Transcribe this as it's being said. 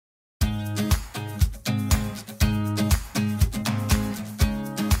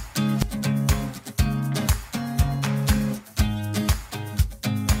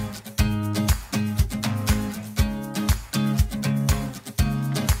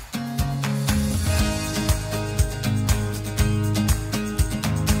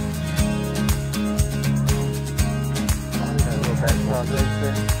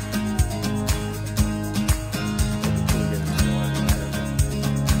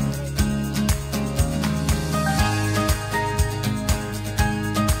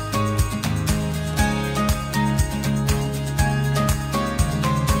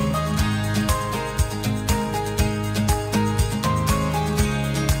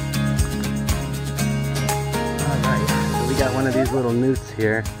got one of these little newts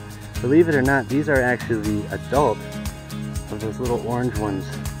here. Believe it or not, these are actually the adult of those little orange ones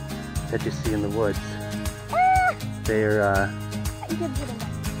that you see in the woods. They're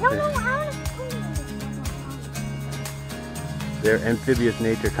their amphibious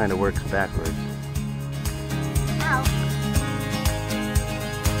nature kind of works backwards. Ow.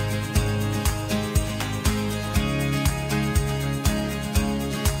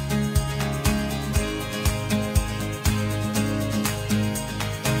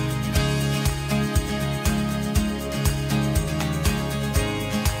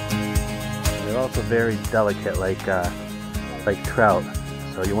 They're also very delicate, like trout.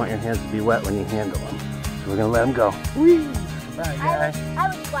 So you want your hands to be wet when you handle them. So we're gonna let them go. Whee! Bye, guys. I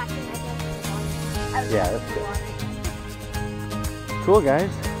was splashing my hands. Yeah, that's good. Cool,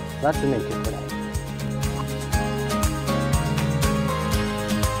 guys. Lots of nature today.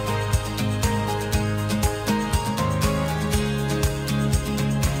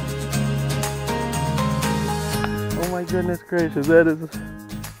 Oh my goodness gracious, that is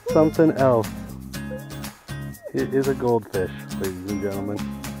something else. It is a goldfish, ladies and gentlemen.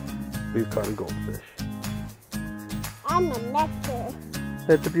 We've caught a goldfish. And the nectar.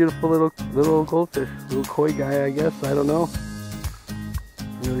 That's a beautiful little goldfish. Little koi guy, I guess. I don't know.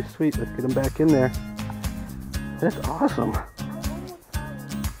 Really sweet. Let's get him back in there. That's awesome.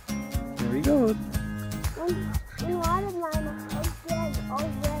 There he goes. We wanted mine dead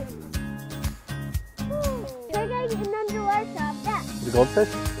already. Try getting an underwater shop. Yeah. The goldfish?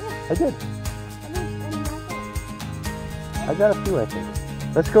 Yeah. I did. I got a few, I think.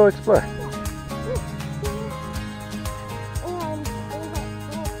 Let's go explore.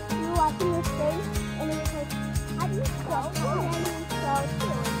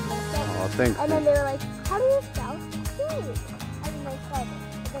 Oh, thanks. And then they were like, how do you spell food? And they said,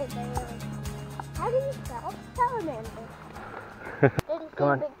 they were like, how do you spell salamander? Did you see Come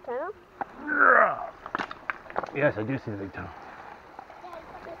on. a big tunnel? Yes, I do see the big toe.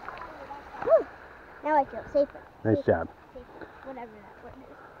 Woo! Now I feel safer. Nice Safer. job. Safer. Whatever that word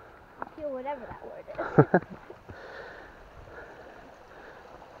is. I feel whatever that word is.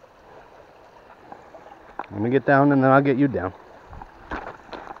 Let me get down and then I'll get you down.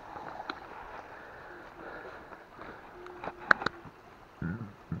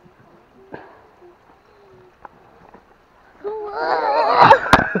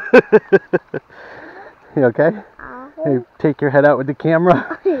 You okay? Hey, take your head out with the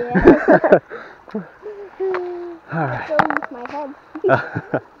camera. Yeah. All right. Don't use my head.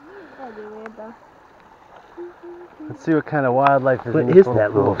 That'd be weird though. Let's see what kind of wildlife is in What this is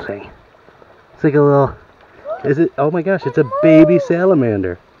that little pool. thing? It's like a little, is it, oh my gosh, it's a baby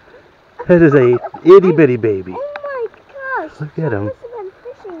salamander. That is a itty bitty baby. Oh my gosh. Look at him. Must have been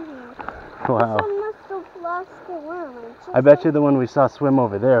fishing here. Wow. Someone must have lost the worm. I bet you the one we saw swim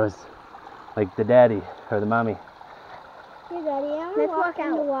over there was like the daddy or the mommy. Here, Daddy, let's walk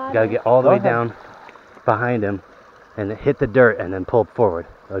out. The water. You gotta get all the way down behind him and hit the dirt and then pull forward.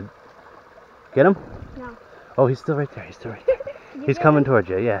 Get him? No. Oh, he's still right there. He's still right there. He's coming towards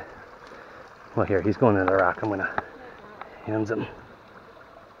you, yeah. Well, here, he's going to the rock. I'm gonna hands him.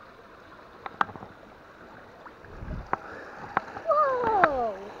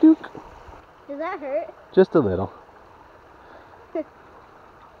 Whoa! Duke. Does that hurt? Just a little.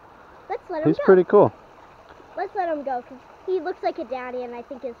 Let's let him He's go. pretty cool. Let's let him go because he looks like a daddy, and I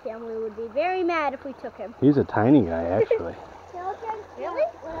think his family would be very mad if we took him. He's a tiny guy, actually. Really?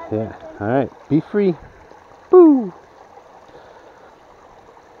 Yeah. All right. Be free. Boo.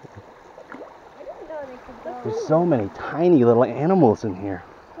 I didn't know they could go. There's so many tiny little animals in here.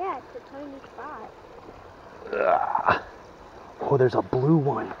 Yeah, it's a tiny spot. Ugh. Oh, there's a blue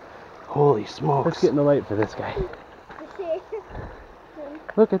one. Holy smokes. Let's get in the light for this guy. You see?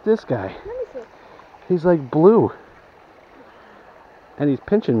 Look at this guy. Let me see. He's like blue. And he's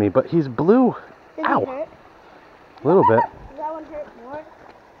pinching me, but he's blue. Does Ow. it hurt? A little bit. Does that one hurt more?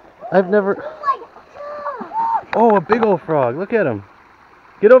 I've never... Oh my god! Oh, a big old frog. Look at him.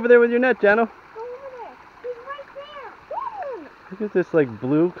 Get over there with your net, Jano. Go over there. He's right there. Grab him. Look at this like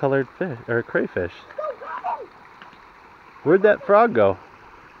blue colored fish, or crayfish. Go grab him. Where'd that frog go?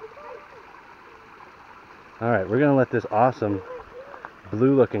 Alright, we're gonna let this awesome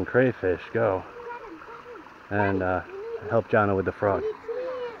blue looking crayfish go. And help Jano with the frog.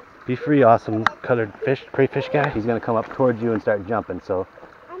 Be free, awesome colored fish, crayfish guy. He's gonna come up towards you and start jumping, so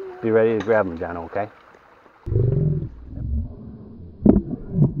be ready to grab him, Jano, okay?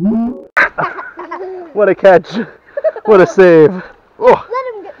 What a catch! What a save! Oh,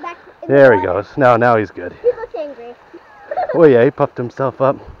 Let him get back in the there he water. goes. Now he's good. He looks angry. Oh yeah, he puffed himself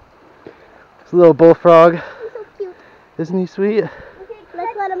up. This little bullfrog He's so cute. Isn't he sweet?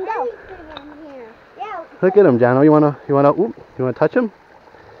 Let's let him go. Yeah. Look at him, Jono. You wanna touch him?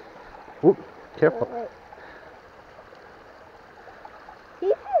 Oop, careful. Wait.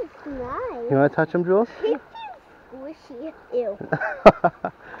 He feels nice. You wanna touch him, Jules? He feels squishy. Ew.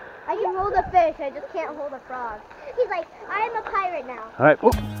 I can hold a fish, I just can't hold a frog. He's like, I am a pirate now. All right.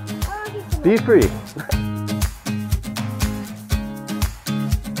 Oop. Oh, Be free.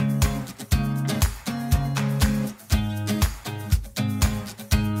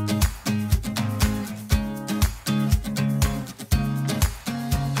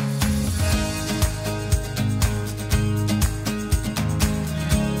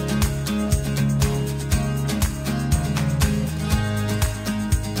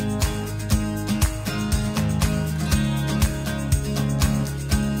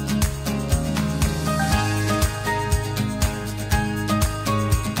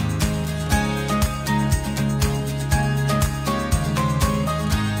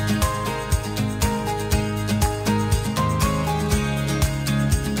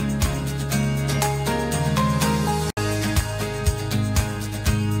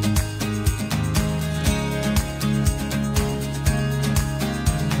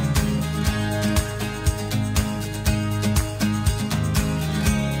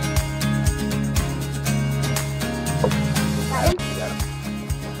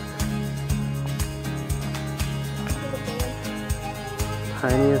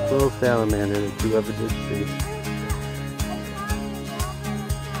 Tiniest little salamander that you ever did see.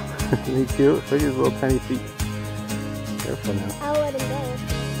 Isn't he cute? Look at his little tiny feet. Careful now. I'll let him go.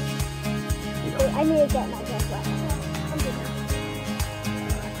 Wait, I need to get my dress wet. I'm good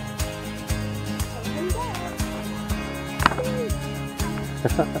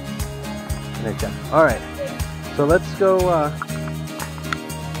now. Nice job. All right. So let's go.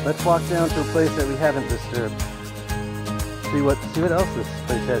 Let's walk down to a place that we haven't disturbed. See what else this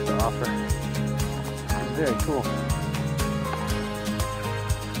place has to offer. It's very cool.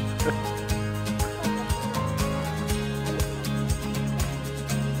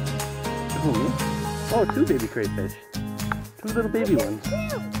 Ooh. Oh, 2 baby crayfish. 2 little baby ones.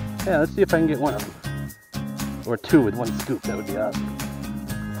 Yeah, let's see if I can get one of them. Or 2 with 1 scoop. That would be awesome.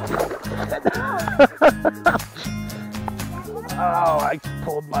 Oh, I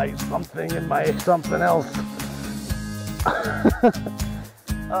pulled my something in my something else.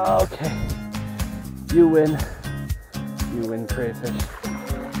 Okay. You win. You win, crayfish.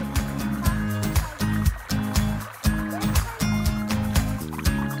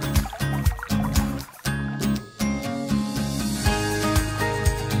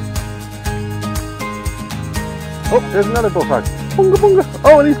 Oh, there's another bullfrog. Boonga boonga.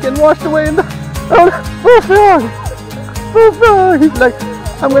 Oh, and he's getting washed away in the... Oh, bullfrog! Bullfrog! He's like,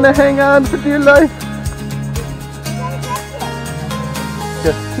 I'm gonna hang on for dear life.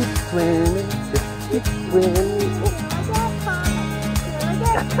 Just keep swimming, just keep swimming.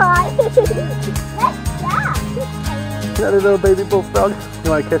 Another little baby bullfrog. You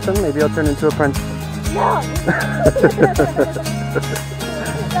want to kiss him? Maybe I'll turn into a prince. No!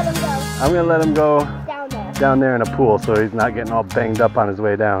 Let him go. I'm gonna let him go Down there. in a pool so he's not getting all banged up on his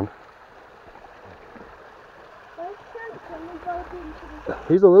way down.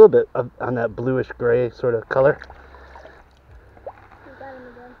 He's a little bit on that bluish gray sort of color.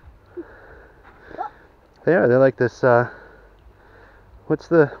 They are. They're like this. What's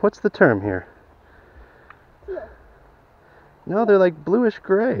the term here? Teal. No, they're like bluish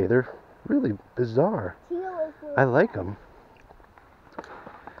gray. They're really bizarre. Teal is blue. I like them.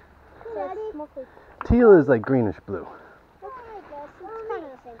 Mostly. Teal is like greenish blue. It's kind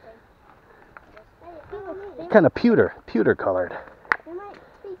of the same thing. Kind of pewter colored. There might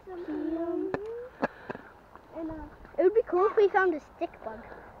be some. It would be cool if we found a stick bug.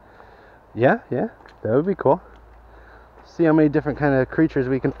 Yeah, that would be cool. See how many different kind of creatures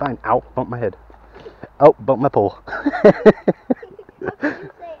we can find. Ow, bump my head. Oh, bump my pole. How can you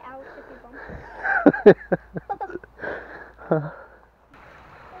say ouch if you bump it?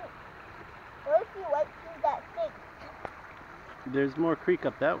 What if you went through that thing? There's more creek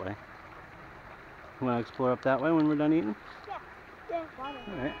up that way. You want to explore up that way when we're done eating? Yeah. There's water.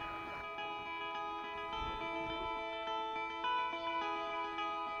 All right.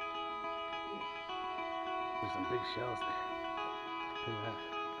 There's some big shells there. Look at that.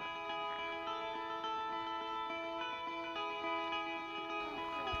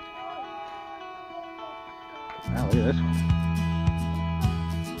 Wow, look at this one.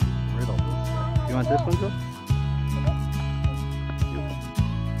 Riddle. You want this one, Joe?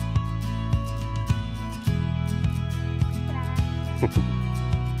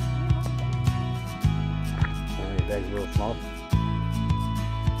 There you bag's a little small.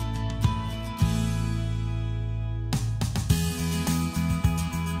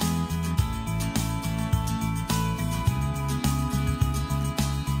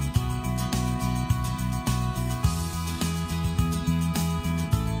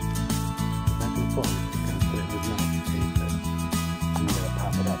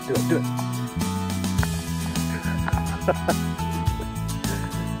 Do it, do it.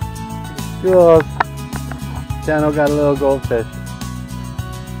 Cool. Chano got a little goldfish.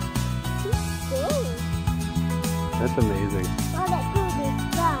 That's amazing.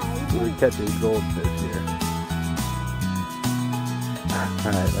 We're catching goldfish here.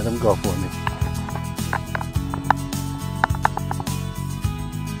 Alright, let him go for me.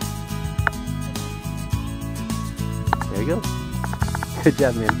 There you go. Good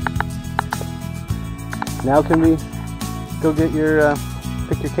job, man. Now can we go get your,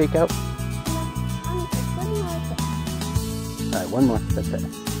 pick your cake out? Alright, one more. That's it.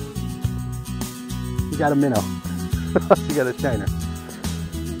 You got a minnow. You got a shiner.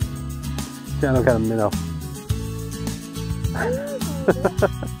 Chano got a minnow.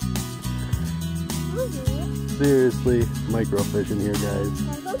 Seriously, microfish in here, guys.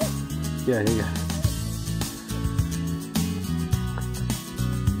 Yeah, here you go.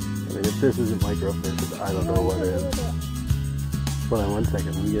 If this isn't microfish, I don't know what it is. Hold on one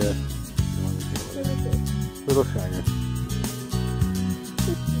second. Let me get a little shiner.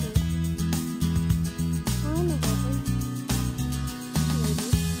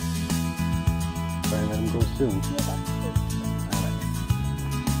 Try and let him go soon. Alright.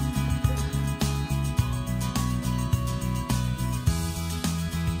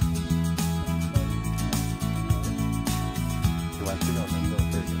 He wants to go, let him go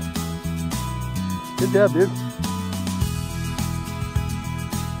first. Good job, dude.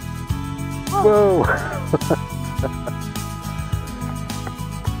 Whoa!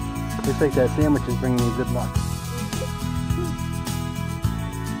 Looks like that sandwich is bringing me good luck.